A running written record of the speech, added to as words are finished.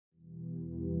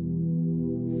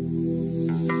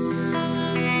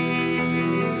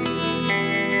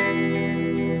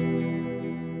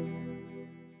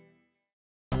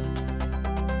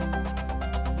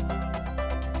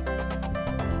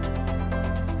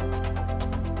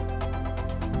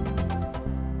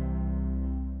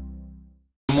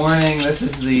Good morning. This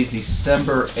is the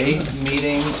December 8th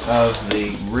meeting of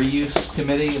the ReUse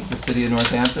Committee of the City of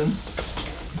Northampton.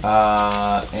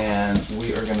 And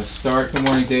we are going to start, good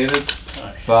morning David,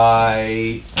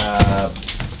 by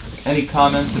any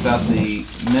comments about the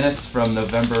minutes from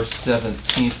November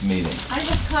 17th meeting. I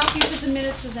have copies of the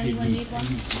minutes. Does anyone need one?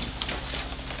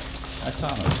 I saw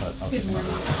them, but I'll Good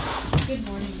morning. Good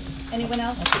morning. Anyone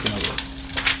else?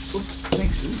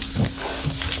 Thanks.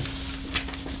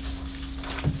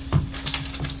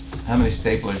 How many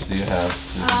staplers do you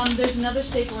have? There's another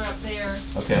stapler up there.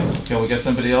 Okay, can we get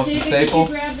somebody else David, to staple?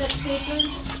 Could you grab that stapler?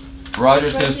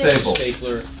 Roger's going Right to there. staple.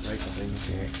 Stapler right behind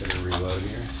you. Okay, gotta reload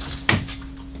here.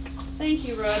 Thank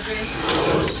you, Roger.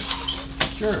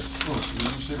 Sure.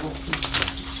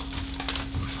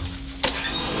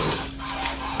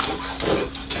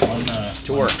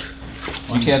 To work.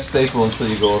 You can't staple until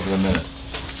you go over the minutes.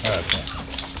 Okay.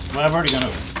 Well, I've already gone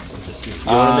over. You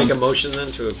want to make a motion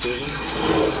then to approve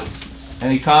them?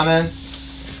 Any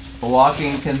comments?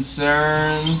 Blocking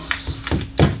concerns?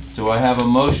 Do I have a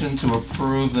motion to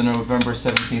approve the November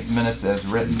 17th minutes as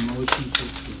written? Motion to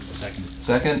approve. Second.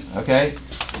 Second? Okay.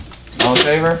 All in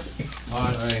favor?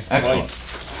 Aye. Excellent.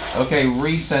 Okay,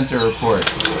 recenter report.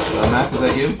 Matt, is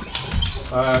that you?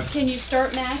 Can you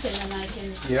start, Mac, and then I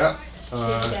can Yeah. take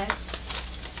it back?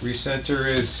 ReCenter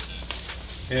is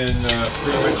in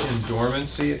pretty much in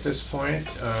dormancy at this point.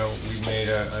 I made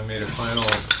a final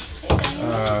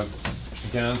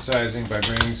downsizing by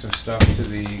bringing some stuff to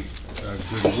the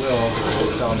Goodwill because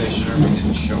the Salvation Army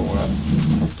didn't show up.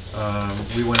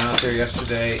 We went out there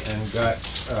yesterday and got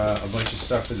a bunch of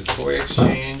stuff for the toy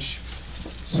exchange.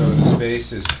 So the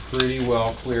space is pretty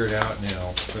well cleared out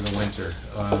now for the winter.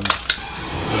 And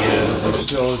there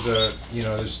still is it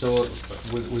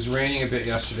was raining a bit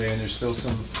yesterday, and there's still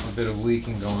a bit of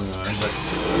leaking going on, but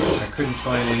I couldn't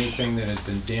find anything that had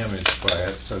been damaged by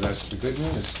it, so that's the good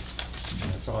news.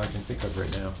 That's all I can think of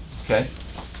right now. Okay.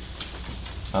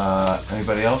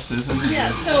 Anybody else, Susan?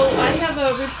 Yeah, so I have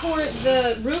a report.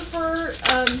 The roofer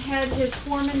had his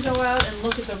foreman go out and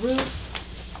look at the roof.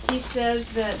 He says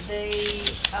that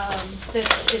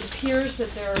that it appears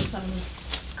that there are some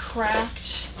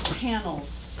cracked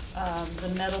panels. The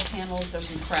metal panels, there's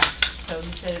some cracks. So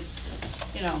he said it's,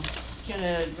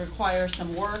 gonna require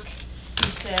some work.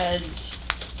 He said,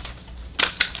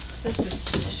 this was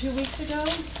 2 weeks ago.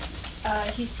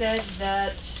 He said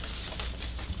that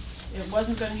it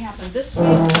wasn't going to happen this week.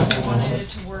 He wanted it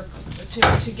to work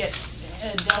to get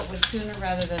dealt with sooner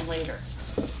rather than later.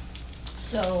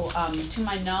 So, to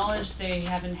my knowledge, they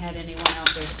haven't had anyone out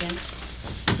there since.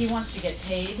 He wants to get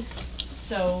paid.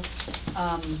 So,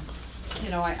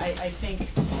 I think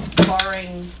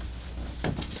barring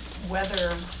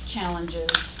weather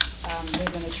challenges, they're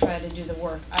going to try to do the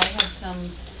work. I have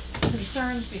some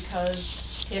concerns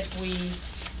because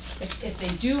if they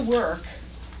do work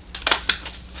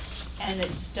and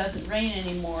it doesn't rain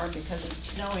anymore because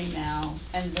it's snowing now,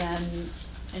 and then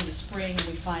in the spring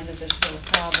we find that there's still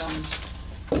a problem,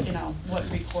 what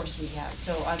recourse we have.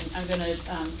 So I'm going to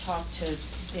talk to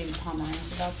David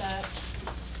Pomerantz about that.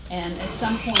 And at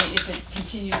some point, if it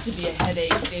continues to be a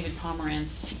headache, David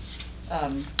Pomerantz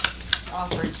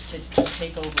offered to just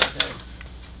take over the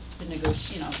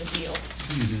deal.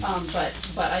 Mm-hmm.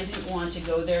 But I didn't want to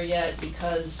go there yet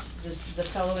because the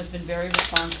fellow has been very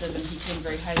responsive, and he came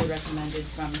very highly recommended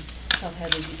from South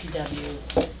Hadley DPW.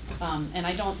 And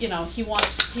I don't, he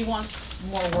wants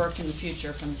more work in the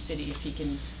future from the city if he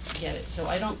can get it. So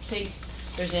I don't think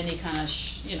there's any kind of,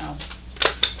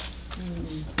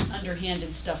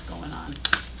 underhanded stuff going on.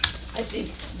 I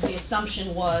think the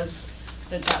assumption was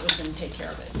that was going to take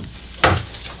care of it.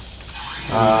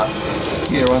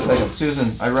 Peter, 1 second.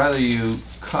 Susan, I'd rather you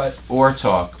cut or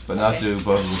talk, but not do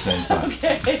both at the same time.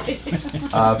 Okay.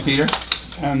 Peter?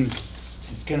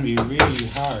 It's going to be really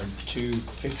hard to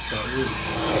fix that roof.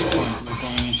 At this point, we're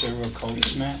going into a real cold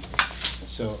snap.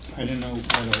 So I don't know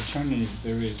what alternative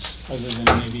there is other than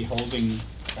maybe holding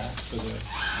back for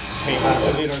pay half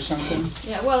of it or something.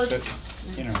 Yeah, well, but,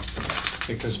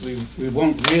 because we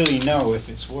won't really know if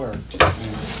it's worked.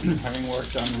 And having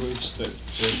worked on roofs that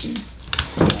just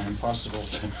are impossible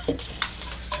to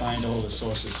find all the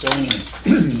sources. So anyway,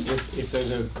 if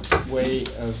there's a way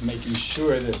of making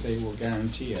sure that they will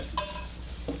guarantee it,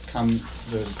 come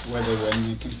the weather when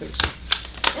they can fix it.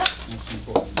 Yep. That's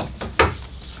important.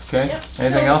 Okay. Yep.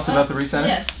 Anything else about the recenter?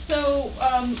 Yes. So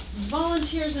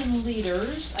volunteers and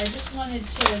leaders. I just wanted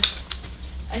to.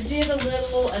 I did a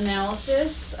little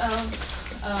analysis of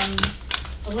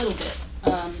a little bit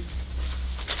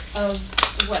of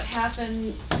what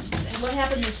happened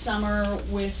this summer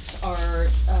with our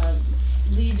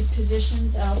lead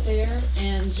positions out there,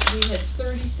 and we had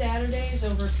 30 Saturdays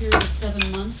over a period of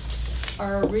 7 months.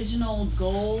 Our original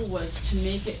goal was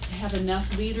to have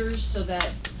enough leaders so that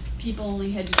people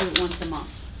only had to do it once a month.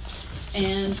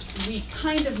 And we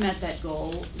kind of met that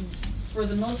goal. For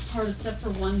the most part, except for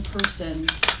one person,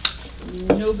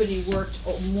 nobody worked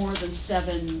more than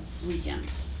 7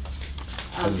 weekends.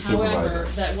 As a However,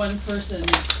 supervisor. that one person,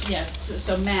 yes,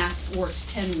 so Mac worked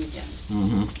 10 weekends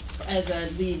Mm-hmm. as a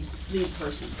lead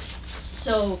person.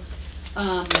 So,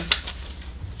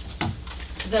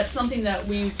 that's something that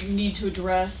we need to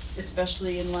address,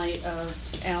 especially in light of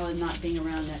Alan not being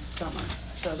around next summer.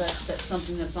 So that's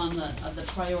something that's on the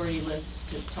priority list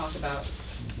to talk about.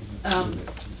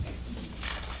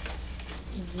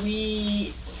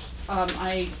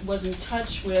 I was in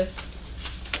touch with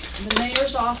the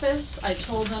mayor's office. I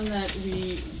told them that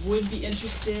we would be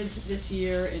interested this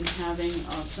year in having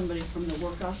somebody from the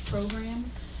work-off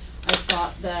program. I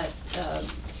thought that a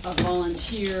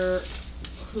volunteer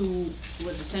who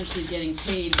was essentially getting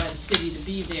paid by the city to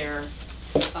be there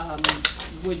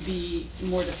would be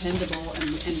more dependable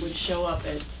and would show up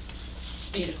at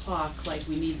 8 o'clock like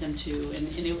we need them to, and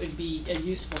it would be a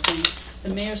useful thing. The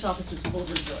mayor's office was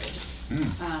overjoyed.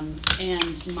 And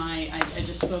I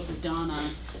just spoke with Donna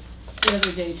the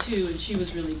other day too, and she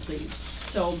was really pleased.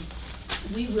 So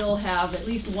we will have at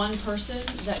least one person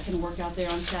that can work out there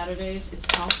on Saturdays. It's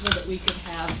possible that we could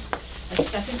have a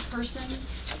second person,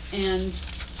 and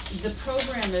the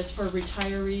program is for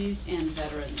retirees and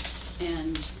veterans.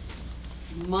 And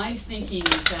my thinking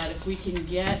is that if we can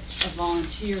get a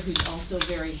volunteer who's also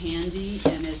very handy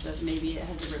and maybe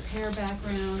has a repair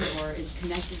background or is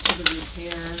connected to the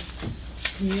repair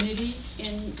community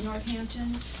in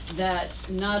Northampton, that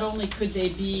not only could they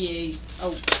be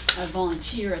a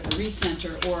volunteer at the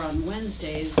ReCenter or on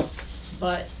Wednesdays,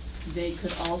 but they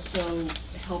could also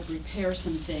help repair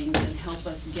some things and help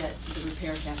us get the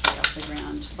repair cafe off the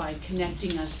ground by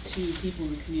connecting us to people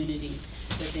in the community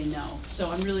that they know. So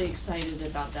I'm really excited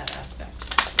about that aspect.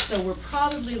 So we're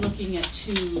probably looking at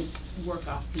 2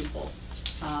 work-off people.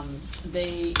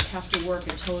 They have to work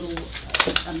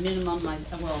a minimum, I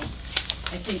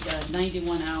think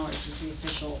 91 hours is the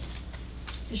official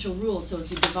rule. So if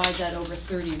you divide that over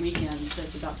 30 weekends,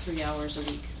 that's about 3 hours a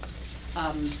week.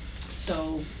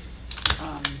 So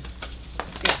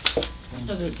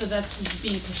that's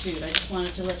being pursued. I just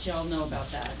wanted to let you all know about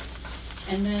that.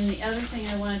 And then the other thing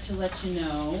I wanted to let you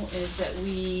know is that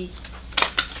we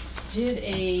did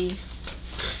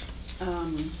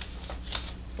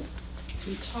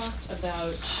we talked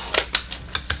about,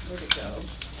 where'd it go?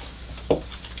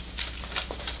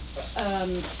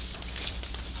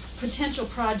 Potential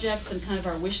projects and kind of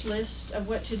our wish list of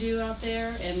what to do out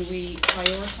there, and we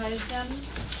prioritized them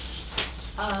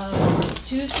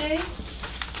Tuesday.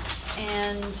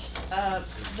 And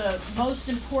the most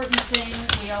important thing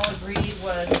we all agreed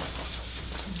was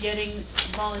getting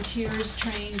volunteers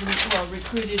trained,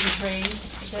 recruited and trained.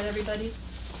 Is that everybody?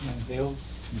 Yeah, they'll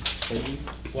say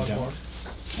One more.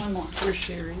 One more. We're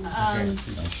sharing. And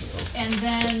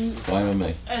then Fine with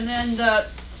me. And then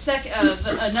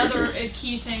another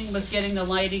key thing was getting the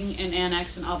lighting and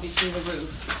annex and obviously the roof.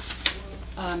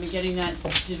 And getting that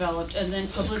developed. And then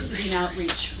publicity and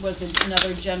outreach was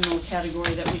another general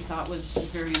category that we thought was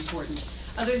very important.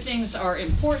 Other things are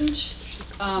important,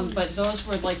 but those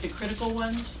were like the critical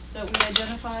ones that we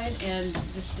identified, and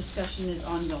this discussion is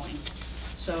ongoing.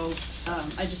 So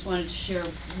I just wanted to share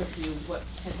with you what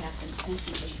had happened. Thank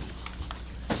you.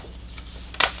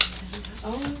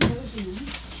 Oh, that would be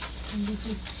nice. And we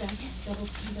could double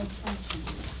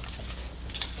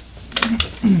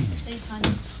Thanks,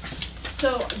 honey.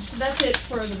 So that's it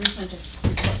for the ReCenter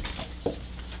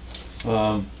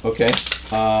report. Okay.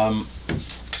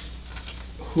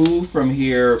 Who from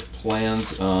here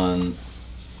plans on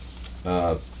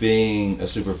being a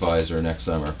supervisor next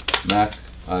summer? Mac,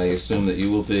 I assume that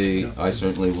you will be. Yeah. I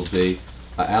certainly will be.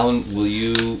 Alan, will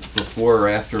you, before or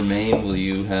after Maine, will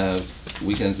you have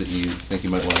weekends that you think you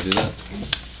might want to do that?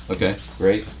 Okay,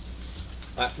 great.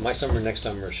 My summer next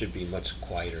summer should be much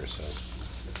quieter, so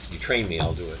if you train me,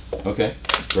 I'll do it. Okay,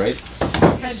 great.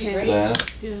 That'd be great. Diana?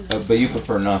 Yeah. But you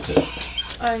prefer not to?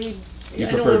 I You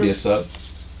don't prefer to be a wanna- sub?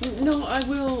 No, I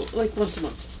will like once a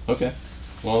month. Okay.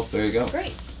 Well, there you go.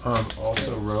 Great.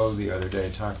 Also, Ro the other day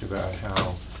talked about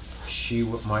how she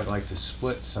might like to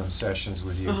split some sessions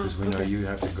with you, because we know okay. you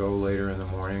have to go later in the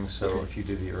morning, so Okay. if you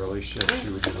did the early shift, she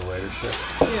would do the later shift.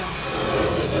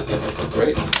 Yeah.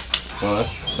 Great. Well,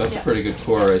 that's a Yeah. pretty good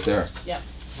tour right there. Yep.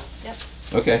 Yep.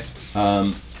 Okay.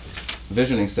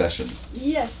 Visioning session.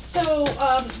 Yes. So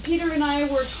Peter and I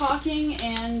were talking,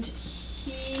 and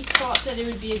he thought that it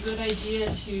would be a good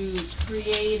idea to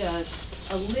create a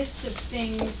list of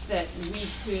things that we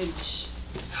could,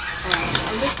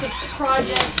 a list of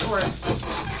projects or,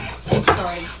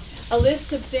 sorry, a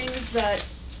list of things that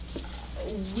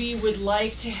we would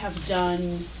like to have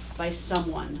done by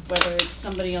someone, whether it's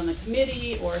somebody on the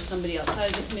committee or somebody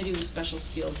outside the committee with special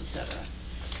skills, etc.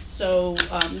 So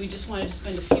we just wanted to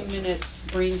spend a few minutes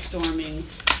brainstorming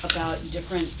about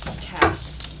different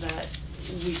tasks that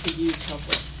we could use help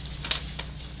with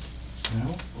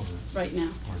Now, or? right now.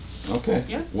 Okay.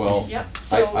 Yep. Well, Yep.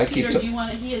 I So keep. Peter, do you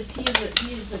want to? He has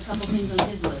a couple things on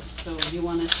his list. So do you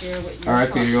want to share what your All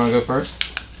right, Peter, you want to go thoughts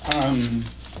first?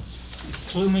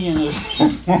 Clue me in a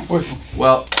little more.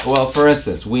 Well, for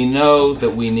instance, we know that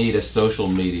we need a social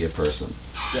media person.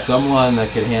 Yeah. Someone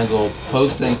that can handle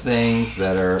posting things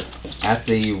that are at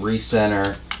the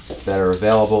recenter, that are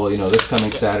available, you know, this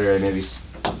coming Saturday, maybe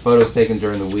photos taken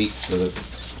during the week for the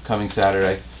coming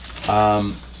Saturday.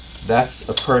 That's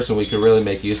a person we could really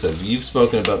make use of. You've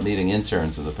spoken about needing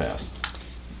interns in the past.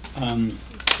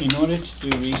 In order to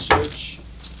do research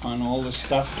on all the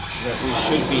stuff that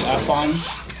we should be up on,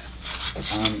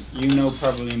 you know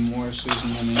probably more,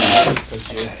 Susan, than me,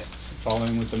 because you're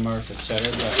following with the MRF,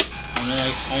 etc. But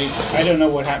I mean, I don't know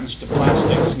what happens to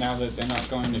plastics now that they're not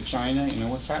going to China. You know,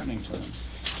 what's happening to them?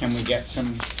 Can we get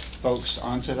some folks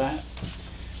onto that?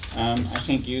 I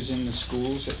think using the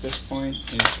schools at this point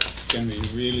is going to be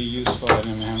really useful. I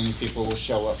don't know how many people will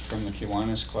show up from the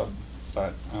Kiwanis Club,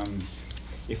 but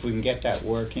if we can get that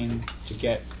working, to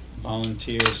get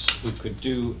volunteers who could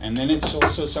do, and then it's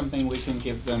also something we can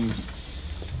give them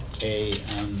a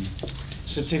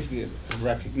certificate of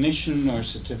recognition or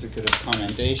certificate of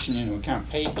commendation. You know, we can't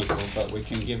pay people, but we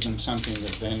can give them something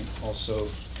that then also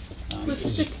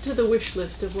Let's stick to the wish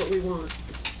list of what we want.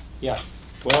 yeah.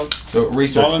 Well, So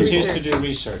research volunteers people. to do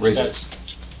research. Research.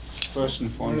 That's first and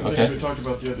One of foremost. the Okay. things we talked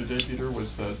about the other day, Peter, was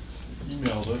that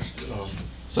email list.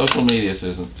 Social media,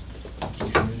 Susan.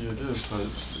 Social media it is, but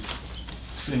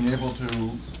it's being able to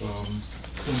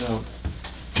send out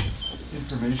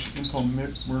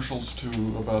infomercials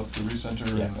to about the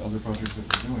recenter Yeah. and other projects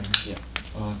that we're doing Yeah.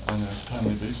 on a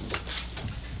timely basis.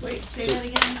 Wait, say that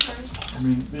again. I'm sorry. I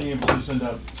mean, being able to send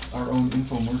out our own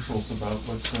infomercials about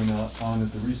what's going on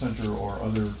at the recenter or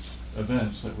other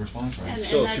events that we're sponsoring. And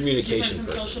So a that's communication different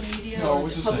from person. social media No, or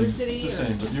it's the publicity same, it's or? the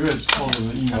same, but you had called it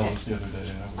the email Okay. the other day,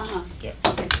 and I was, Uh-huh. Yeah.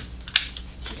 Okay.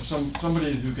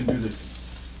 somebody who can do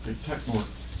the tech work,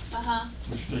 Uh-huh.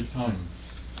 which takes time.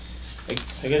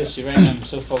 I gotta see, right now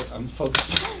I'm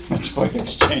focused on the toy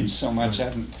exchange so much. I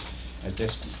haven't at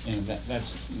this. You know,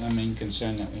 that's my main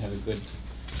concern, that we have a good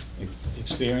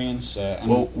experience.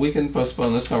 Well, we can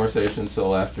postpone this conversation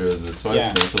until after the toy Yeah.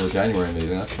 exchange, until the January meeting,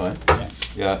 that's fine. yeah.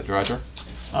 Yeah, Roger?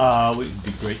 It'd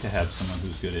be great to have someone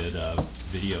who's good at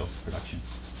video production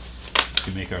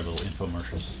to make our little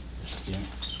infomercials, Yeah.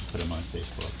 put them on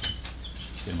Facebook,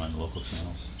 get them on the local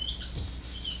channels.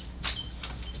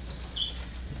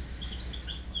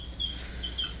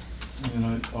 And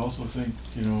I also think,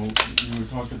 you know, you had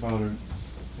talked about a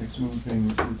next move being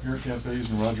repair cafes,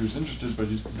 and Roger's interested, but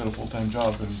he's got a full-time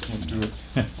job and can't do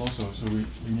it also. So we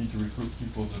need to recruit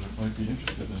people that might be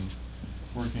interested in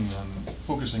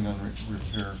focusing on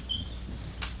repair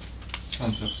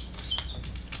concepts.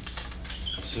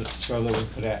 So that we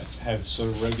could have sort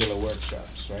of regular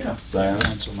workshops, right? Yeah. Diana?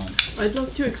 Once a month. I'd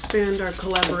love to expand our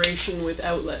collaboration with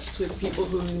outlets, with people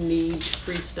who need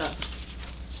free stuff.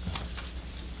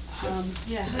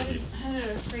 Yeah, how did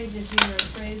I phrase it here? I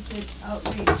phrased it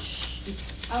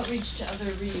outreach to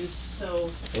other reuse, so.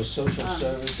 Or social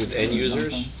service. With end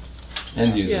users? something.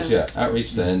 End users, Yeah. yeah,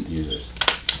 outreach to end users.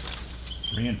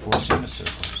 Reinforcing the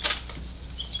circle.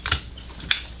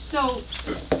 So,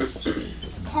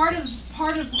 part of,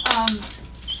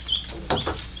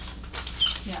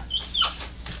 yeah.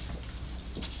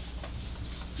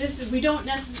 We don't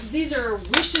these are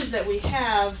wishes that we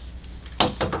have.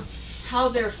 How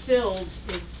they're filled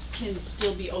can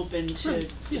still be open to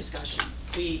Right, yeah. discussion.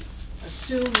 We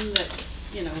assume that,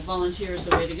 you know, volunteer is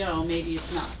the way to go, maybe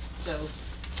it's not. So,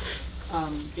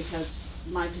 because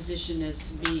my position is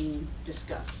being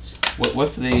discussed.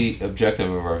 What's the objective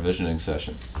of our visioning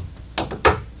session?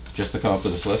 Just to come up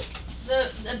with this list? The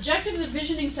objective of the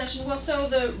visioning session, well, so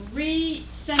the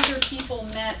re-center people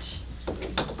met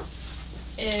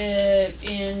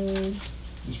in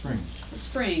The spring. the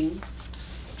spring,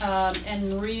 and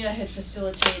Maria had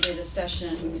facilitated a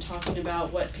session talking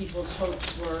about what people's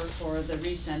hopes were for the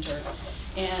re-center.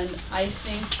 And I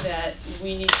think that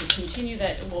we need to continue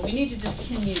that, well, we need to just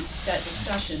continue that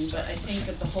discussion, but I think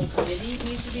that the whole committee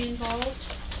needs to be involved.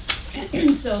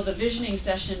 And so the visioning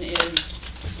session is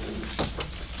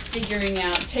figuring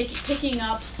out, taking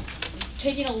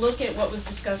a look at what was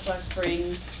discussed last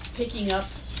spring, picking up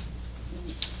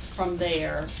from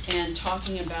there, and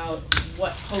talking about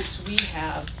what hopes we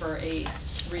have for a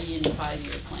 3 and 5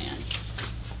 year plan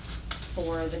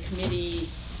for the committee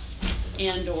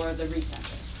and/or the recenter.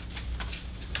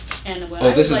 And what I Oh,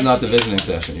 would this is like not to the do- visioning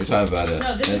session, you're talking about it.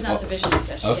 No, this is not the visioning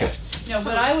session, Okay. yeah. No,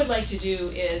 what I would like to do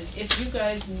is, if you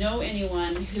guys know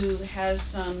anyone who has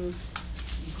some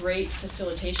great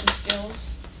facilitation skills,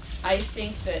 I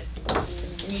think that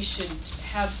we should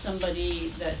have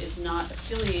somebody that is not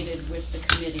affiliated with the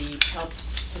committee help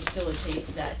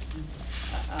facilitate that,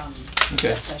 Okay,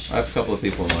 that session. I have a couple of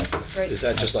people in mind. Great. Is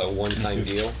that just a one-time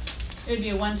deal? It would be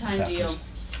a one-time That deal,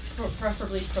 was-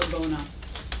 preferably pro bono.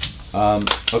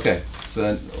 Okay, so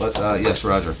then, yes,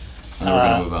 Roger, and then we're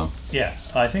gonna move on. Yeah,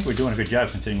 I think we're doing a good job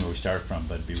considering where we started from,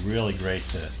 but it'd be really great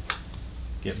to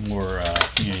get more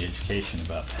community education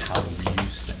about how to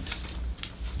reuse things.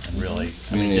 And really, I mean,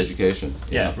 Community just- education.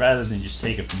 Yeah, rather than just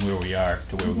take it from where we are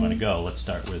to where we want to go, let's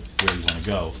start with where we want to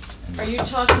go. and Are you work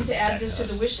talking to add back this to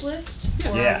the us. wish list?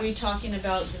 Or Yeah. are we talking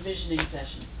about the visioning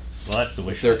session? Well, that's the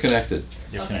wish They're list. connected.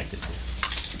 They're Okay. connected.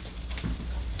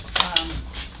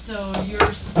 So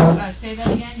yours, say that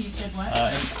again, you said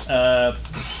what?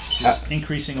 Just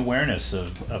increasing awareness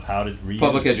of how to reuse.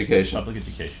 Public education. Public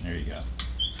education, there you go.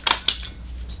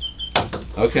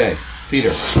 Okay,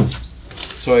 Peter,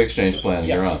 toy exchange plan,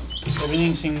 you're Yeah. on.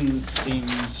 Everything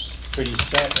seems pretty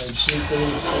set.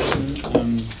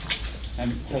 I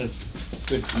had a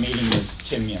good meeting with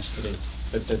Tim yesterday,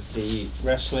 but that the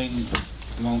wrestling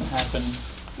won't happen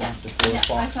after 4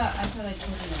 o'clock. I thought I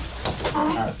told you that.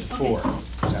 After 4.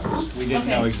 That was, we didn't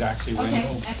know Okay. exactly when, Okay,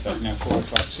 but excellent. now 4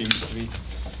 o'clock seems to be.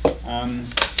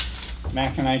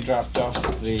 Mac and I dropped off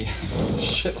the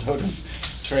shitload of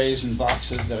trays and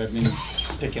boxes that I've been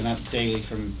picking up daily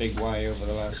from Big Y over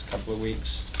the last couple of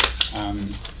weeks.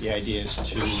 The idea is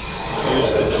to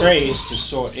use the trays to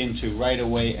sort into right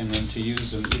away and then to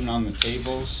use them even on the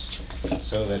tables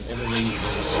so that everything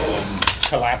is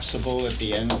collapsible at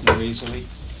the end more easily,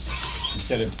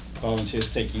 instead of volunteers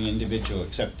taking individual,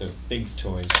 except the big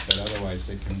toys, but otherwise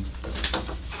they can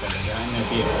set it down. There'll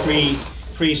be a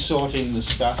pre-sorting the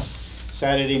stuff.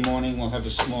 Saturday morning we'll have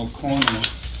a small corner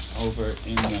over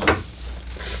in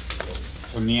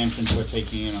from the entrance we're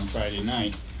taking in on Friday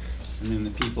night, and then the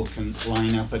people can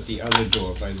line up at the other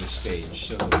door by the stage,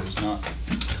 so that there's not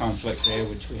conflict there,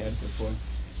 which we had before.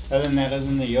 Other than that, other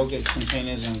than the yoga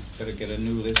containers, I'm gonna get a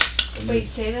new list. Wait,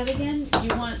 say that again?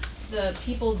 You want the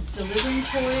people delivering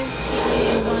toys to be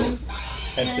in one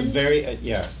At the end? very, at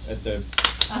the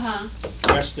Uh-huh,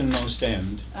 westernmost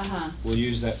end. uh-huh, We'll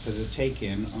use that for the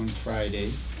take-in on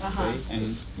Friday, Uh-huh. right?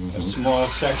 And a Mhm. small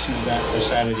section of that for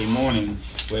Saturday morning,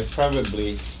 where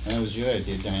probably, and that was your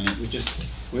idea, Diana,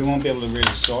 we won't be able to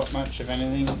really sort much of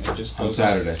anything. It just On goes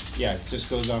Saturday. Yeah, it just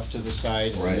goes off to the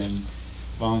side, Right. and then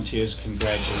volunteers can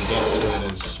gradually get to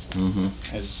it Mm-hmm.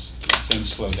 as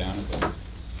things slow down a bit.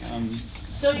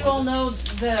 So you all know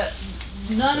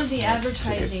none of the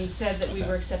advertising said that we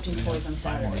were accepting toys on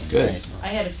Saturday. Good. I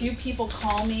had a few people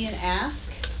call me and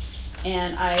ask,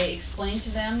 and I explained to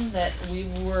them that we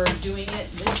were doing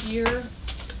it this year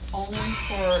only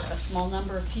for a small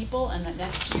number of people, and that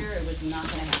next year it was not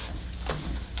gonna happen.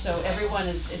 So everyone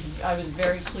I was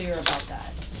very clear about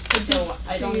that. So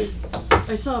I don't,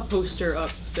 I saw a poster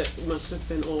up that must have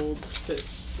been old that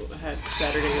had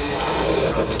Saturday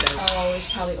and oh,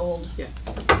 it's probably old, yeah.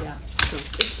 yeah, So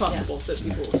it's possible that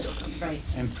people will still come. right.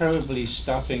 And probably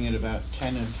stopping at about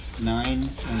 10 of 9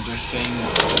 and just saying,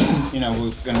 that,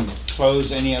 we're gonna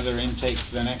close any other intake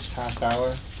for the next half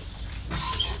hour.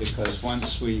 Because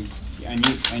once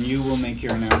and you will make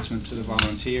your announcement to the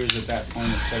volunteers at that point,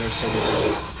 et cetera,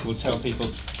 so we'll tell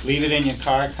people, leave it in your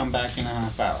car, come back in a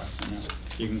half hour.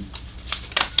 You can,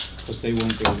 because they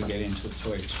won't be able to get into the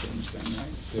toy exchange then, right?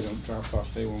 If they don't drop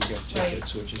off, they won't get Right.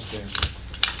 tickets, which is there.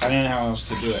 I don't know how else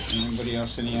to do it. Anybody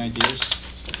else, any ideas?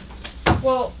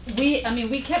 Well,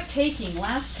 we kept taking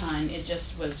last time, it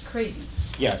just was crazy.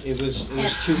 Yeah, it was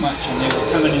too much, and they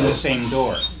were coming in the same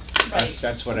door. Right.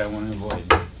 That's what I want to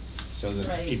avoid, so that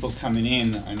Right. people coming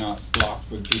in are not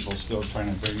blocked with people still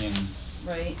trying to bring in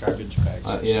Right. garbage bags.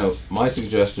 My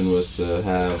suggestion was to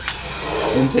have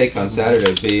intake on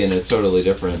Saturday be in a totally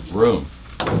different room.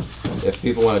 If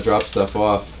people want to drop stuff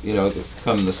off,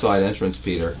 come in the side entrance,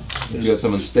 Peter. If you had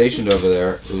someone stationed over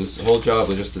there whose whole job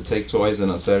was just to take toys in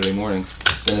on Saturday morning,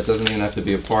 then it doesn't even have to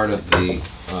be a part of the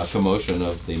commotion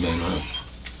of the main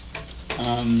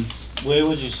room. Where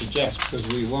would you suggest? Because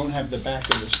we won't have the back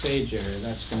of the stage area.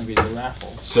 That's going to be the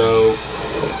raffle. So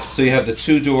you have the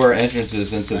 2 door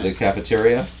entrances into the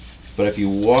cafeteria, But if you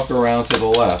walk around to the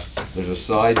left, there's a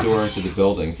side door into the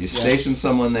building. If you Yeah. station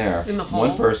someone there, In the one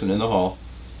hall? person in the hall,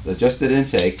 that just did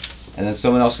intake, and then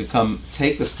someone else could come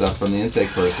take the stuff from the intake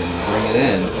person and bring it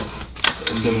in,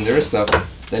 assuming there is stuff,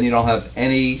 then you don't have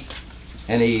any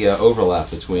overlap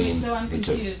between Wait, so I'm the two.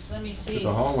 confused, let me see.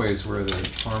 The hallway is where the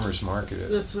farmer's market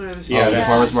is. That's what I was. Yeah, Oh, the Yeah.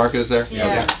 farmer's market is there?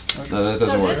 Yeah. No, that So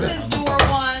doesn't work. this is door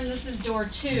one, this is door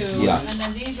two, Yeah. and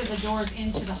then these are the doors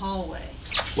into the hallway.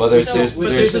 Well, there's, So- there's, But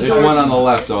there's, there's a there's door- one on the This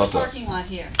left is the also. parking lot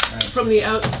here. From the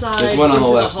outside There's one on the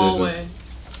into left, Susan. hallway.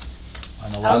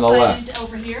 On the On left, the Outside left. into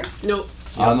over here, Nope.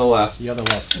 On the left. the other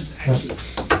left.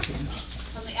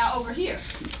 from the out over here,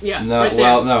 Yeah. No, right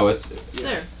well, there. no, it's,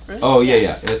 There. Right? oh,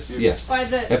 yeah, it's, yes. by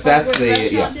the, If by that's where the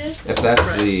the, yeah, restaurant is? if that's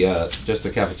Right. the, just the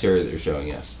cafeteria that you're showing,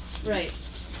 yes. Right,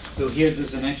 So here,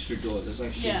 there's an extra door, there's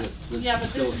actually yeah, yeah,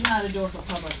 but this is not a door for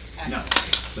public No,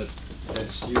 access. but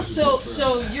that's usually. So, for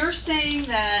so us. you're saying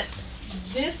that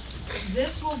this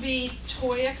will be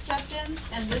toy acceptance,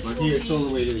 and this will But be. here, it's all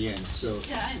the way to the end, so,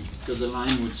 Yeah, I know. so the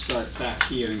line would start back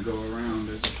here and go around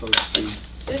as opposed to,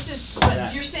 This is, but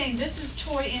That. you're saying this is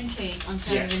toy intake on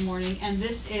Saturday Yes. morning, and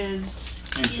this is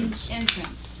Entrance.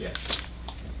 entrance. yes.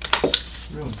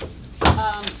 Really?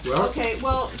 Well, Okay,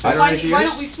 well, better why ideas?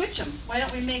 don't we switch them? Why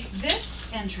don't we make this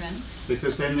entrance?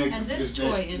 Because then they're. And this because they're-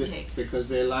 toy intake. Because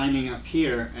they're lining up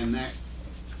here and they're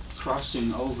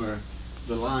crossing over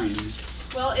the line.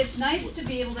 Well, it's nice to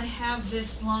be able to have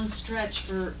this long stretch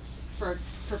for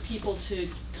people to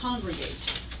congregate.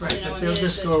 Right, You know, but I they'll mean,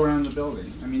 just it's go around the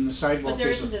building. I mean, the sidewalk But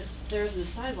is. there isn't a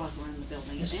sidewalk around the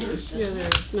building. Yes, It there ends, is. Yeah, doesn't there.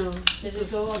 it? No. Does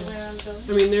it go all the way around the building?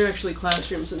 I mean, there are actually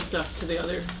classrooms and stuff to the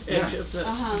other edge Yeah. of the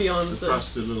Uh-huh. beyond the.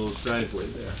 Across the little driveway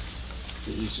there,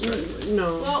 the east driveway.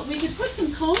 No. Well, we could put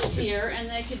some cones here, and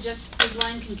they could just, the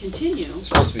line can continue. It's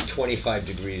supposed to be 25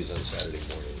 degrees on Saturday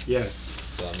morning, Yes,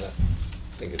 so I'm not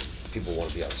thinking people want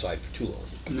to be outside for too long.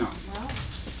 no, Well,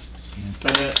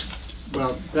 but,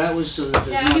 well, that was so that there's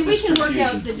yeah, I not mean, we this can work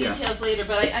out confusion. the Yeah. details later,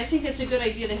 but I think it's a good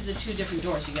idea to have the two different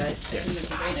doors, you guys. I think Yes.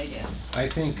 it's a great idea. I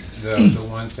think the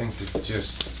one thing to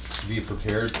just be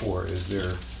prepared for is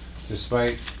there,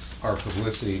 despite our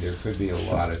publicity, there could be a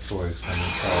lot of toys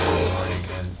coming Saturday morning,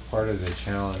 and part of the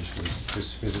challenge was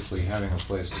just physically having a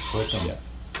place to put them.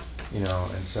 You know,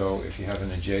 and so if you have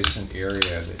an adjacent area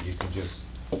that you can just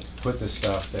put the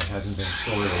stuff that hasn't been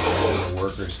sorted, and the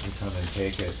workers can come and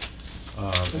take it.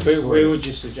 And Where sort it. would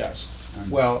you suggest?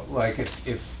 Well, like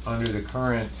if under the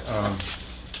current, Well,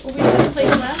 we had a place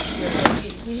last year,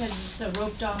 we had this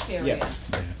roped off area.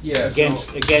 yeah. Against-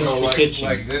 so- against so the like- kitchen.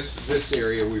 Like this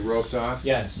area we roped off?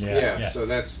 Yes. Yeah, so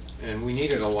that's, and we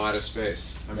needed a lot of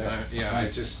space. I mean,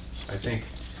 I think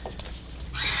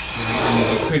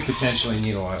we could potentially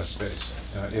need a lot of space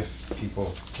if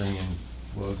people bring in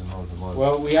loads and loads and loads.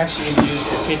 Well, we actually used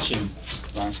the kitchen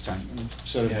last time,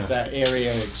 so Yeah. that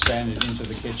area expanded into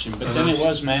the kitchen, but then it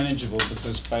was manageable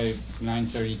because by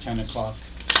 9:30, 10 o'clock,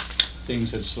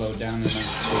 things had slowed down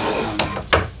enough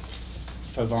to,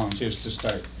 for volunteers to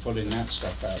start putting that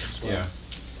stuff out as well. Yeah.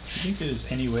 Do you think there's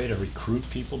any way to recruit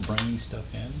people bringing stuff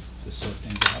in to sort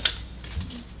things out?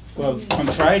 Well, on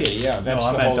Friday, yeah, that's No,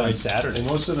 I the meant whole on idea. Saturday. And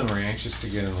most of them are anxious to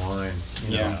get in line,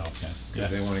 you Yeah. know, Oh, okay.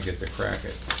 because they want to get the crack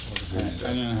at I what it is. I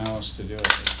don't know how else to do it,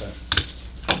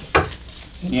 but,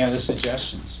 any other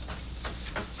suggestions?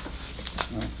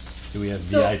 No? Do we have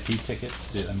So- VIP tickets,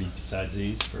 I mean, besides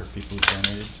these, for people who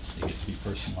donated? They get to be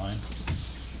first in line?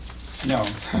 No.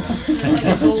 Like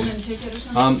a golden ticket or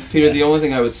something? Peter, the only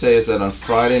thing I would say is that on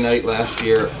Friday night last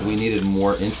year, we needed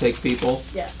more intake people.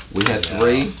 Yes, We had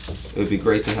 3, it would be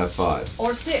great to have 5.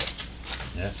 or 6.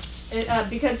 Yeah.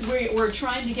 Because we're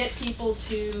trying to get people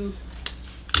to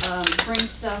bring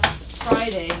stuff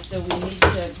Friday, so we need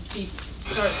to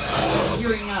start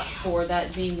gearing up for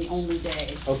that being the only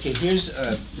day. Okay, here's,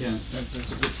 yeah,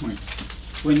 that's a good point.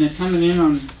 When they're coming in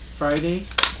on Friday,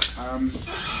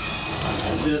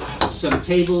 some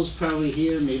tables probably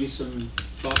here, maybe some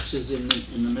boxes in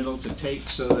the middle to take,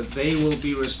 so that they will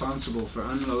be responsible for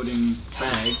unloading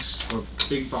bags or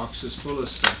big boxes full of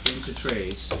stuff into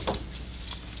trays,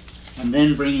 and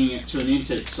then bringing it to an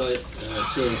intake site,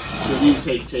 to an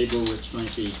intake table, which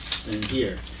might be in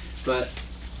here. But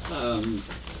a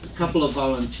couple of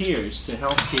volunteers to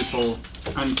help people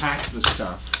unpack the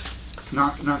stuff.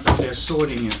 Not that they're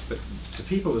sorting it, but the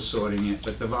people are sorting it,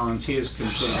 but the volunteers can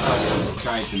sort of help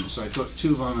guide them. So I put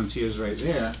 2 volunteers right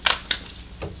there,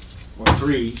 or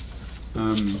 3,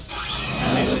 and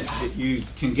then you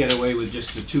can get away with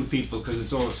just the 2 people because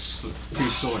it's all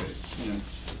pre-sorted. You know,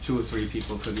 2 or 3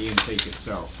 people for the intake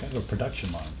itself. Kind of a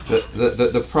production line.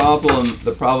 The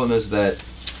problem is that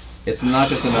it's not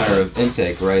just a matter of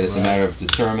intake, right? It's a matter of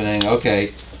determining,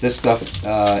 okay, this stuff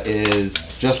is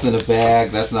just in a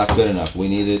bag, that's not good enough. We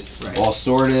need it Right. all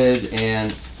sorted,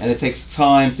 and it takes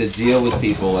time to deal with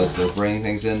people as they're bringing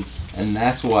things in, and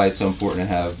that's why it's so important to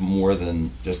have more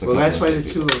than just a couple Well, that's of why the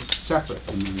people. two are separate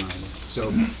in my mind.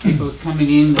 So people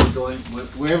coming in, they're going,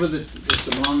 wherever there's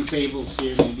some long tables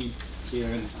here, maybe here,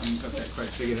 and I haven't got that quite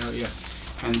figured out yet.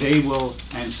 And they will,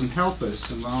 and some helpers,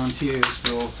 some volunteers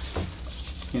will,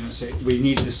 say, we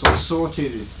need this all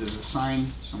sorted, if there's a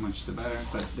sign, so much the better,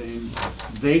 but then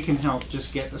they can help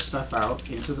just get the stuff out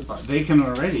into the box. They can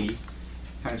already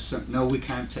have some, no, we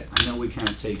can't I know we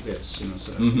can't take this, so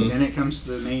Mhm. then it comes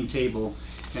to the main table,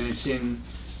 and it's in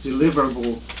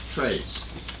deliverable trays.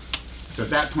 So at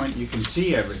that point, you can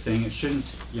see everything, it shouldn't,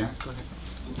 yeah, go ahead.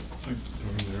 I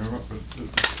don't mean to interrupt, but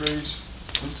the trays,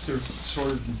 once they're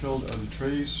sorted and filled, are the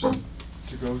trays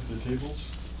to go to the tables?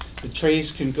 The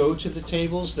trays can go to the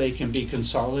tables, they can be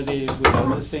consolidated with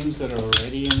other things that are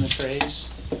already in the trays,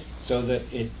 so that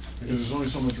it, Because there's only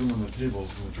so much room on the tables,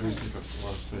 and the trays take up a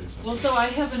lot of space. Well, so I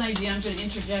have an idea, I'm gonna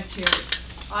interject here.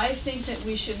 I think that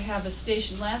we should have a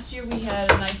station. Last year, we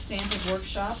had a nice Santa's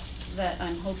workshop that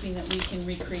I'm hoping that we can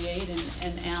recreate,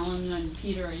 and Alan and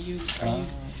Peter, are you,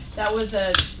 that was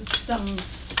some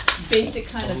basic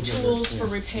kind of tools for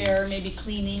repair, maybe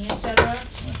cleaning, etc.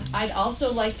 I'd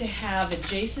also like to have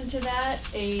adjacent to that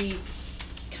a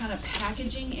kind of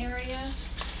packaging area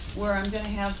where I'm gonna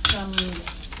have some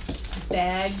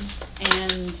bags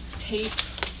and tape,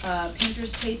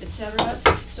 painter's tape, etc.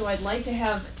 So I'd like to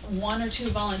have 1 or 2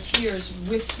 volunteers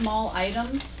with small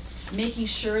items, making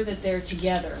sure that they're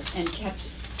together and kept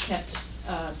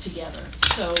together.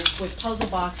 So with puzzle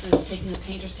boxes, taking the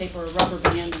painter's tape or a rubber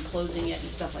band and closing it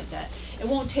and stuff like that. It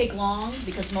won't take long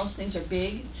because most things are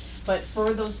big, but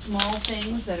for those small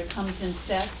things that it comes in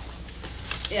sets,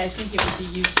 I think it would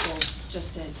be useful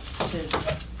just to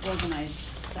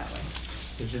organize that way.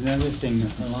 there's another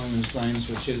thing along those lines,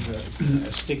 which is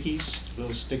stickies,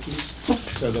 little stickies,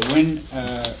 so that when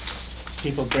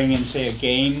people bring in, say, a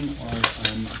game or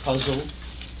a puzzle,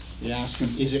 you ask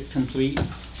them, is it complete?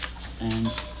 And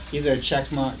either a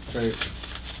check mark for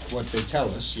what they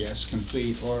tell us, yes,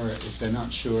 complete, or if they're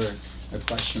not sure, a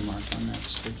question mark on that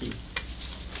sticky.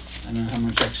 I don't know how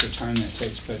much extra time that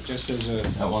takes, but just as a,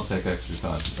 That won't take extra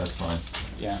time, that's fine.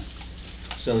 yeah.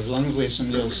 So as long as we have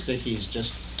some little stickies,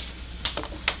 just,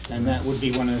 and that would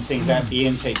be one of the things at the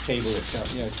intake table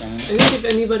itself, yeah, Diana? I think if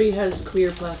anybody has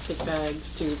clear plastic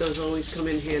bags too, those always come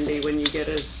in handy when you get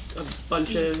a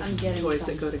bunch of I'm getting toys some.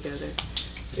 that go together.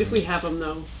 If we have them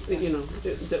though, that we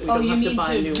Oh, don't you have to mean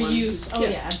buy new to ones. reuse, oh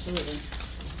yeah, absolutely.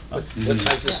 What time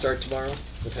does it start tomorrow?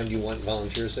 What time do you want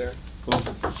volunteers there? Well,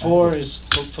 4 is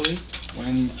hopefully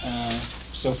when,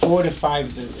 so 4 to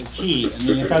 5, the key. I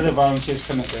mean, if other volunteers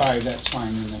come at 5, that's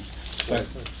fine. But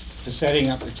for setting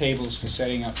up the tables, for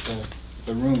setting up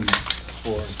the room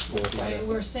for. Right,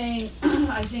 we're saying,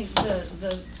 I think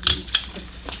the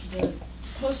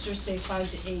posters say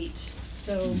 5 to 8.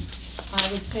 So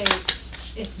I would say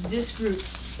if this group,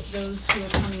 those who are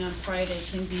coming on Friday,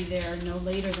 can be there no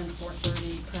later than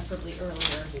 4:30, preferably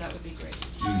earlier, that would be great.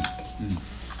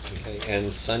 Okay,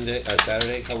 and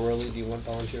Saturday, how early do you want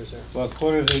volunteers there? Well,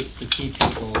 7:45 to keep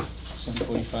people,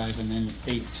 7:45, and then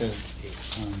 8 to,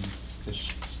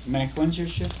 Mac, when's your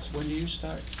shift? When do you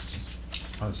start?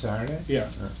 On Saturday? Yeah.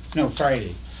 No,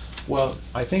 Friday. Well,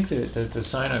 I think that the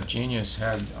Sign Up Genius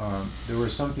had, there were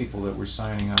some people that were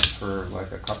signing up for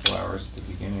like a couple hours at the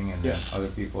beginning and then Yeah. other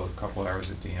people a couple hours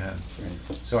at the end.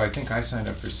 Right. So I think I signed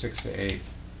up for 6 to 8.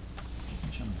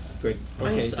 Good,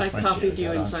 okay. I copied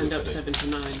you and signed up 7 to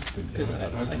 9, because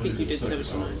I think you did 7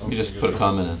 to 9. You just put a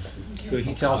comment in. Good.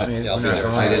 He tells me Yeah, I'll we're be not there.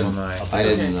 going I until didn't, 9. I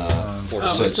didn't, Four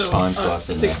to Oh, six. switch time slots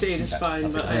in there. 6 to 8 is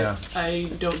fine, but Yeah. I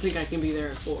don't think I can be there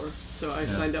at 4, so I Yeah.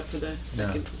 signed up for the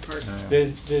second part.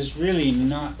 There's really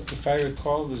not, if I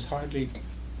recall, there's hardly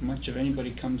much of anybody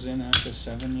comes in after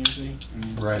 7 usually. I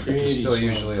mean, it's Right, but pretty there's still slow.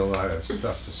 usually a lot of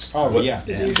stuff to. Oh, yeah.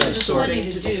 There's Yeah. usually There's sorting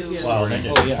plenty to do. yeah. Well, then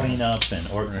Oh, just yeah. clean up and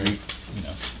Right.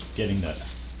 getting the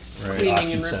Right. Cleaning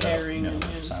auction and set up, repairing, you know,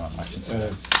 yeah. silent auction set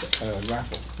up.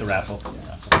 Raffle, The raffle.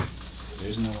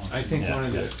 there's no. I think Yeah.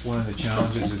 one of the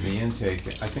challenges of the intake,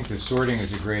 I think the sorting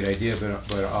is a great idea,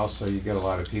 but also you get a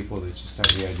lot of people that just have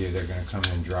the idea they're gonna come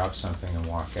in, drop something and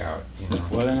walk out, you know?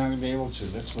 Well, they're not gonna be able to,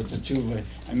 that's what the two of it,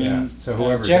 I Yeah, mean, so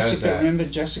whoever does Jessica, that- remember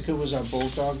Jessica was our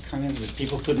bulldog, kind of, that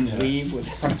people couldn't Yeah. leave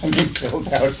without having filled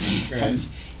out.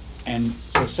 And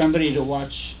so somebody to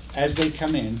watch as they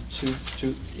come in, to,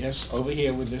 yes, over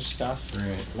here with this stuff,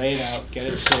 Right. lay it out, get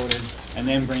it sorted, and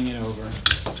then bring it over.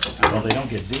 Well, they don't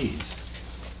get these.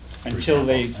 until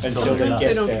they example. until they Until get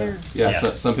They don't there. care. Yeah,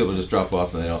 Yeah. some people just drop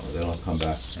off and they don't come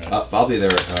back. Right. I'll be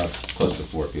there close to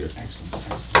 4, Peter. Excellent.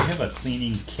 We have a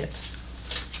cleaning kit.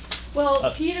 Well,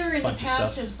 A Peter in the bunch of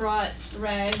past stuff. has brought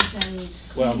rags and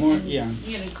Well, clean- more- and, yeah.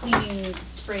 you know, cleaning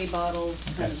spray bottles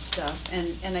kind Okay. of stuff.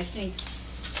 And I think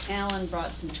Alan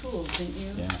brought some tools, didn't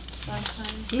you? Yeah. Last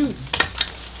time? Glue.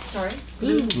 Sorry?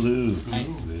 Glue. Glue. I-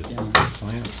 Glue. yeah.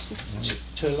 Plants.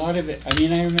 To a lot of it, I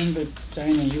mean, I remember,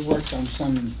 Diana, you worked on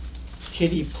some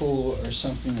kiddie pool or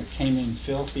something that came in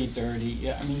filthy dirty.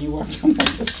 Yeah, I mean, you worked on that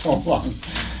for so long.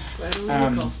 I don't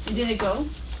Um, recall. Did it go?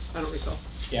 I don't recall.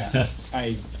 Yeah,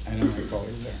 I don't recall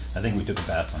either. I think we took a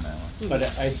bath on that one. But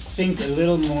I think a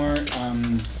little more,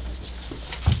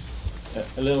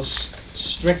 a little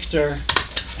stricter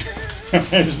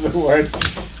is the word,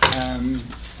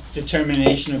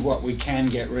 determination of what we can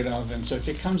get rid of. And so if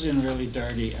it comes in really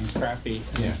dirty and crappy,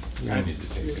 Yeah, we don't need to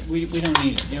take it. we don't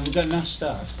need it. You know, we've got enough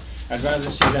stuff. I'd rather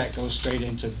see that go straight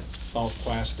into bulk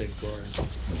plastic or,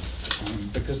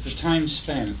 because the time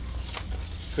spent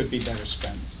could be better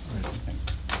spent, I think.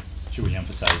 Should we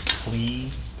emphasize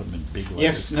clean, put them in big letters?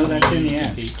 Yes, no, that's in the Clean,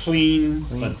 end. Pete? Clean,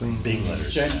 But big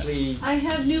letters. yeah. gently. I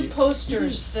have new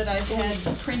posters that I've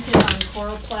had printed on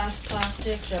Coroplast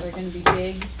plastic that are gonna be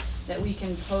big, that we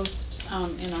can post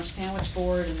in our sandwich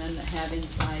board and then have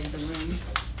inside the room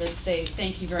that say,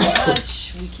 thank you very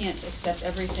much, we can't accept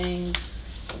everything.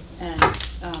 And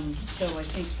so I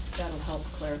think that'll help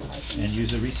clarify And things.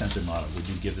 use a recenter model. Would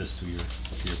you give this to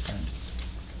your friend?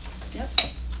 Yep,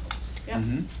 yep,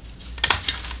 Mhm.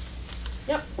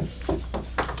 yep.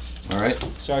 All right.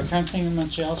 So I can't think of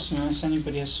much else unless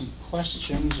anybody has some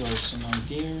questions or some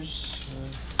ideas.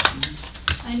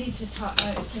 I need to talk,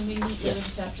 can we meet later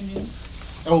this afternoon?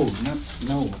 Oh,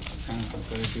 no, I've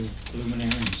got to do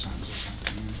luminarium signs or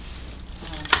something.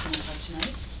 Can we talk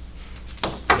tonight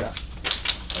Yeah,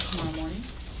 or tomorrow morning?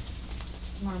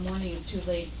 Tomorrow morning is too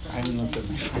late for I haven't looked at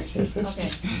my something. Friday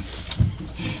list.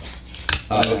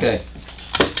 Okay.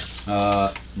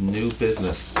 Okay. New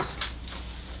business.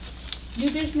 New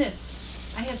business.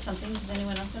 I have something. Does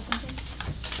anyone else have something?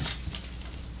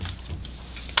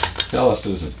 Tell us,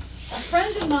 Susan. A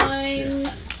friend of mine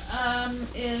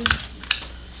is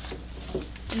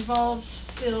involved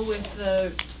still with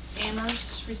the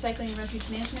Amherst Recycling and Refuse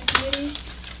Management Committee.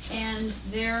 And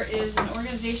there is an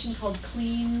organization called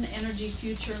Clean Energy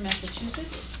Future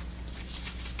Massachusetts.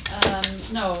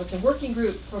 No, it's a working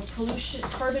group for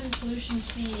carbon pollution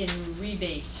fee and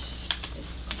rebate.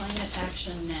 It's Climate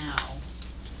Action Now.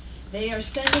 They are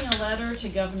sending a letter to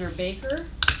Governor Baker.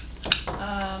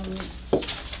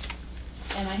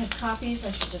 And I have copies,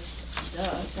 I should just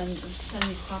send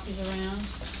these copies around.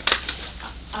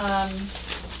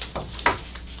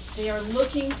 They are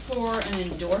looking for an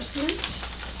endorsement.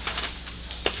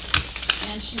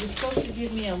 And she was supposed to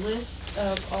give me a list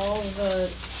of all the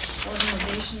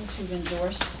organizations who've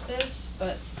endorsed this,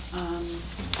 but,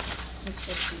 looks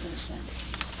like she didn't send it.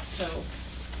 So,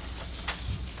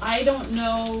 I don't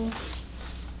know,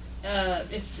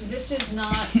 this is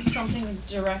not something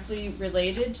directly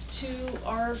related to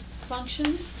our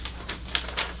function.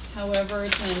 However,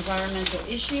 it's an environmental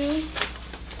issue.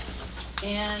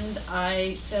 And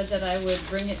I said that I would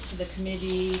bring it to the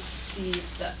committee to see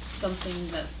if that's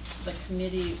something that the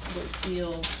committee would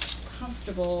feel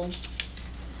comfortable.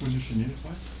 When does she need it by?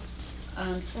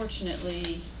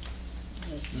 Unfortunately,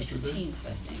 the Mr. Bid? 16th,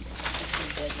 I think, is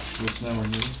the deadline. So it's now or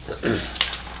new?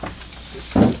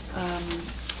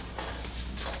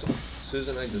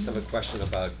 Susan, I just have a question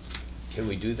about, can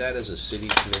we do that as a city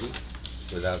committee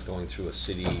without going through a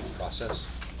city process?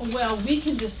 Well, we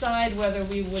can decide whether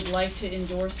we would like to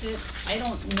endorse it. I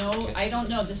don't know,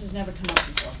 Okay. this has never come up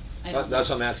before. I don't That's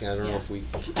know. what I'm asking, I don't know if we,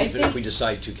 I even if think- we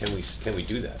decide to, can we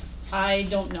do that? I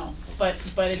don't know, but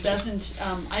it doesn't,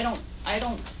 I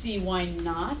don't see why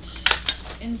not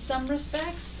in some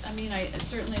respects. I mean,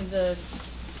 certainly the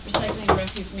Recycling and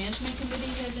Refuse Management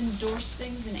Committee has endorsed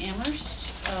things in Amherst.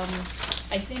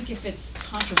 I think if it's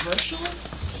controversial,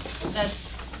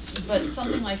 but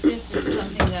something like this is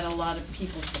something that a lot of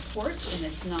people support, and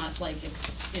it's not like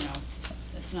it's,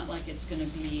 it's not like it's gonna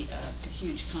be a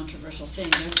huge controversial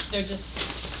thing. They're just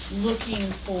looking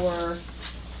for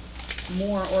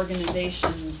more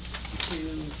organizations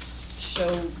to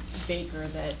show Baker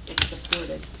that it's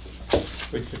supported.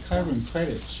 It's the carbon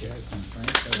credits, yeah, I think,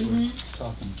 right, that we're Mhm.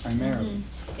 talking primarily.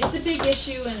 It's a big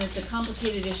issue and it's a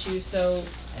complicated issue, so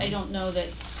I don't know that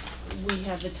we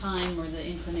have the time or the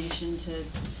inclination to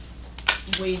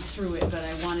wade through it, but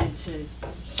I wanted to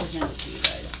present it to you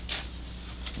guys.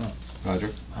 Well,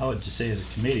 Roger? I would just say as a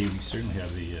committee, we certainly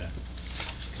have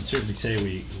can certainly say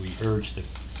we urge the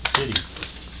city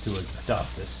to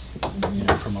adopt this,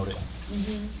 promote it. Mhm.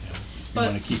 You know, you But-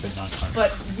 wanna keep it non-controversial.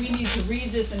 But we need to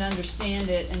read this and understand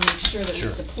it and make sure that we Sure.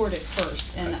 support it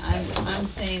first. And I'm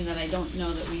saying that I don't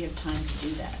know that we have time to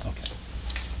do that. Okay.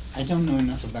 I don't know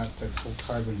enough about the whole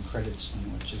carbon credits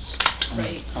thing, which is kind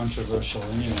Right. of controversial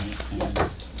anyway. And,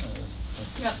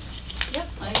 Yep, yep,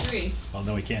 I agree. Well,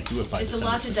 no, we can't do it by It's a December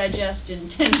lot to 15th. digest in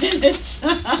 10 minutes.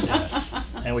 Yeah.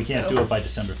 And we can't So- do it by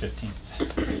December 15th.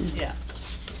 Yeah,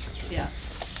 yeah.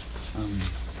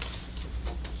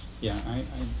 yeah, I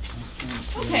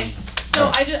can't. really- Okay,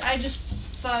 so I just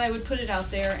thought I would put it out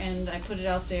there, and I put it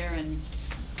out there, and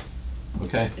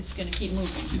Okay, it's gonna keep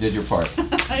moving. you did your part.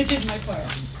 I did my part.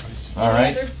 All Any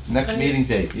right, other- next meeting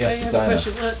date, I yes, have Dinah. a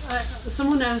question.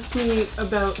 Someone asked me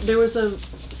about, there was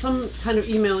some kind of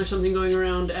email or something going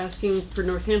around asking for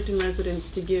Northampton residents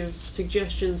to give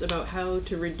suggestions about how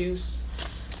to reduce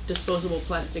disposable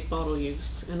plastic bottle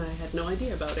use, and I had no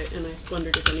idea about it, and I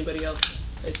wondered if anybody else,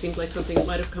 it seemed like something that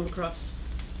might have come across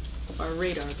our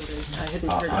radar, but I hadn't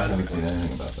heard I about haven't it seen before.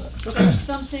 anything about that. There's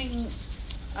something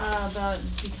about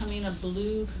becoming a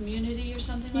blue community or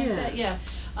something like Yeah. that, yeah.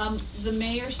 The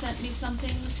mayor sent me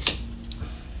something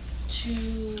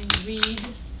to read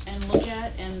and look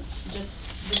at, and just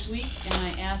this week, and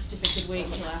I asked if it could wait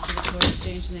until after the toy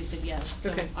exchange, and they said yes.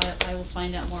 So Okay. I will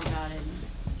find out more about it.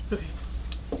 Okay.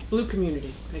 Blue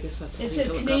community, I guess that's It's something a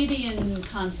to look up. Canadian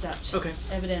concept, Okay.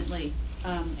 evidently,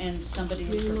 and somebody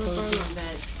is Maybe proposing North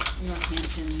that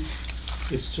Northampton,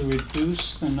 It's to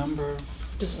reduce the number of.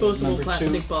 Disposable number two.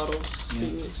 plastic bottles Yeah.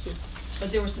 being used, yeah.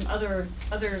 but there were some other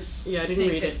Yeah, I didn't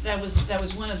things read it. that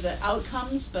was one of the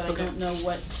outcomes, but I Okay. don't know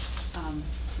what,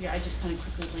 yeah, I just kind of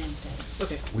quickly glanced at it.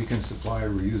 Okay. We can supply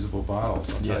reusable bottles,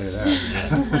 I'll tell you Yes.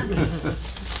 that.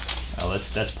 Well,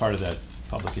 that's part of that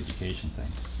public education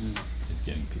thing, Mm. is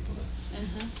getting people to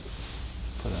Uh-huh.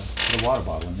 put a water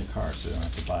bottle in their car so they don't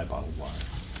have to buy bottled water,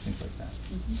 things like that.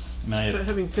 Mhm. I mean, I But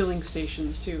having filling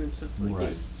stations too and stuff like that.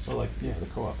 right, well, like, yeah, the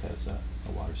co-op has a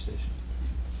water station.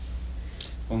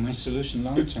 Well, my solution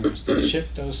long term is to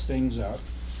chip those things up,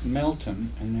 melt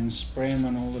them, and then spray them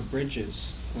on all the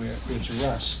bridges which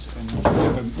rust. And if you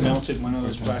ever melted one of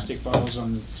those plastic bottles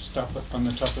on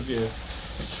the top of your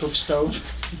cook stove?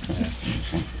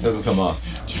 Doesn't come off.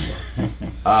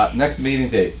 Next meeting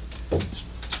date.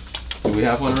 Do we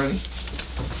have one already?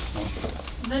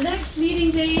 The next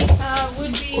meeting date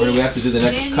would be. Or do we have to do the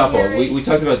next couple? January- We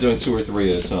talked about doing 2 or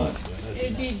 3 at a time.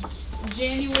 It'd be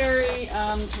January,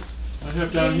 I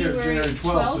have down here, January January 12th,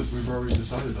 12th? as we've already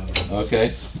decided on that.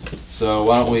 Okay, so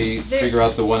why don't we There- figure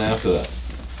out the one after that?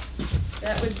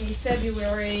 that would be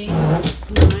February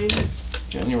 9.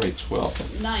 January 12th.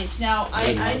 9th. Now, I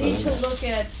didn't have need that to in there. look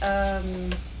at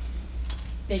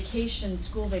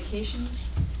school vacations,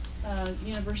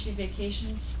 university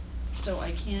vacations, so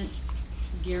I can't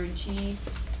guarantee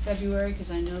February,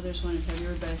 because I know there's one in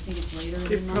February, but I think it's later in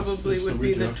the It month. probably It's the would be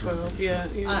week the after, 12th, yeah.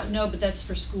 yeah. No, but that's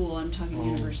for school, I'm talking Oh.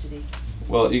 university.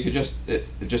 Well, you could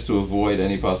just to avoid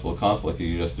any possible conflict,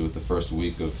 you could just do it the first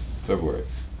week of February,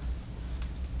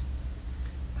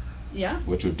 Yeah?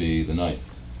 which would be the 9th.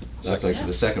 That's Second.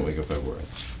 actually the second week of February,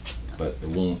 but it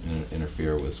won't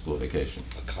interfere with school vacation.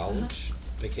 A college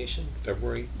vacation,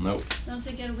 February? Nope. Don't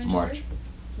they get a winter March. break?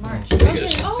 March. They Okay.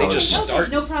 just- Oh, they just okay, start-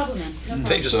 no problem then, no problem.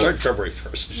 They just So- start February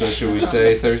 1st. So should we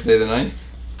say Thursday the 9th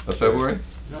of February?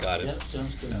 Got it. Yep,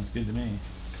 sounds good. Sounds good to me.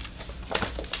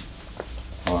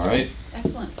 All right.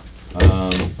 Excellent.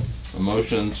 A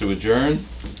motion to adjourn.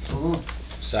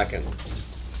 Second.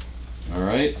 All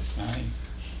right. Aye.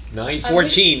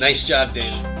 9:14, nice job,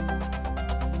 Dan.